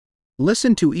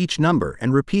Listen to each number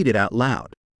and repeat it out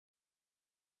loud.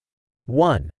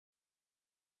 1,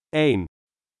 1,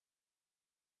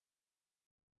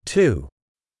 2,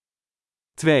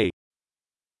 2,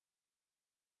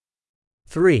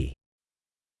 3,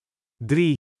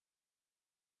 3,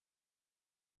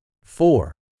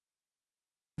 4,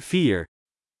 4,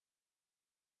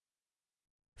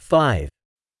 5,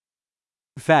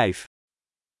 5,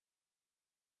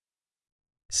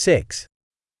 6,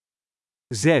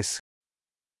 6,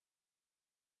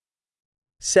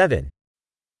 7,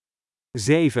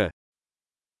 7,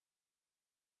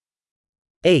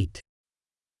 8,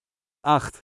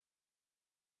 8,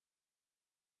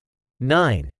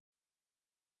 9,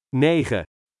 9,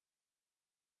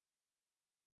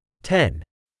 10.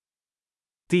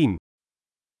 10,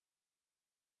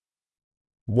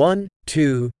 1,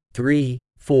 2, 3,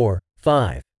 4,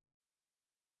 5.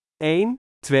 1,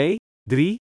 2,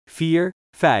 3, 4,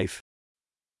 5.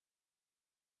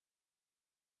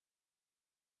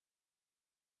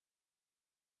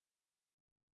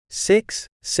 6,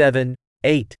 7,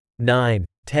 8, 9,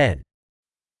 10.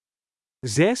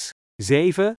 6,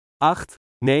 7, 8,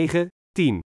 9,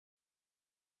 10.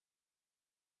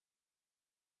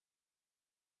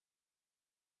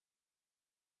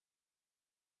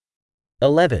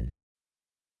 11,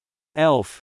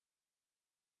 11,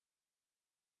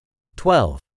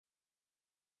 12,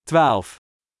 12,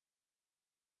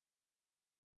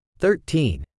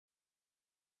 13,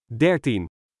 13,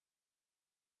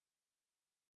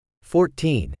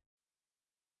 14,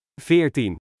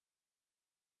 14,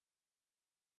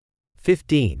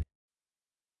 15,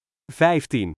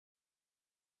 15,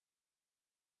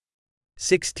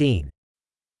 16,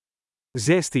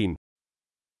 16,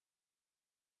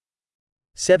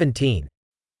 17,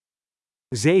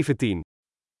 17,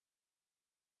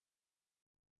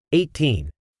 18,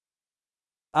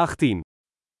 18,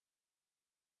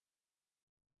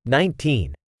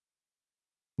 19,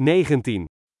 19,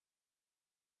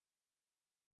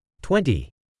 20,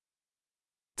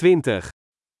 20,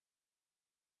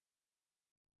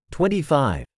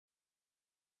 25,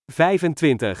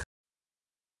 25,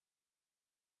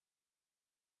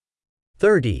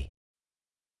 30,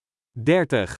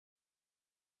 30,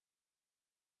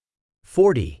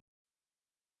 40,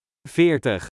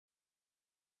 40,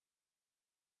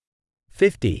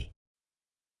 50,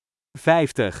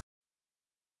 50,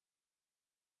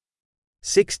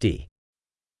 60,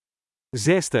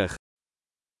 60,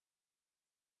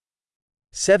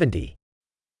 70,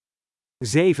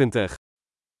 70,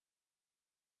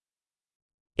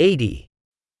 80,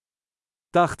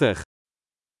 80,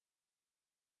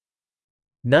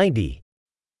 90,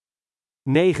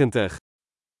 90,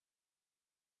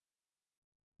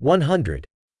 100,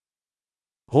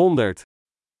 100,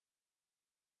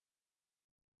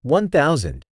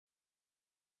 1000,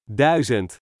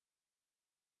 1000,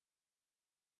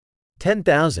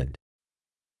 10,000,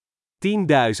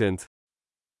 10.000,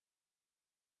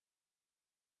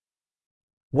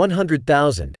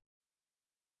 100,000,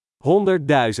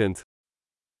 100.000,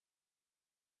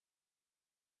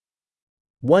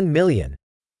 1 million.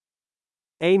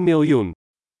 1 miljoen.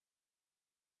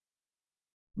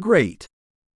 Great!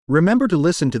 Remember to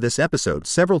listen to this episode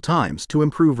several times to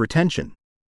improve retention.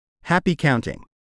 Happy counting!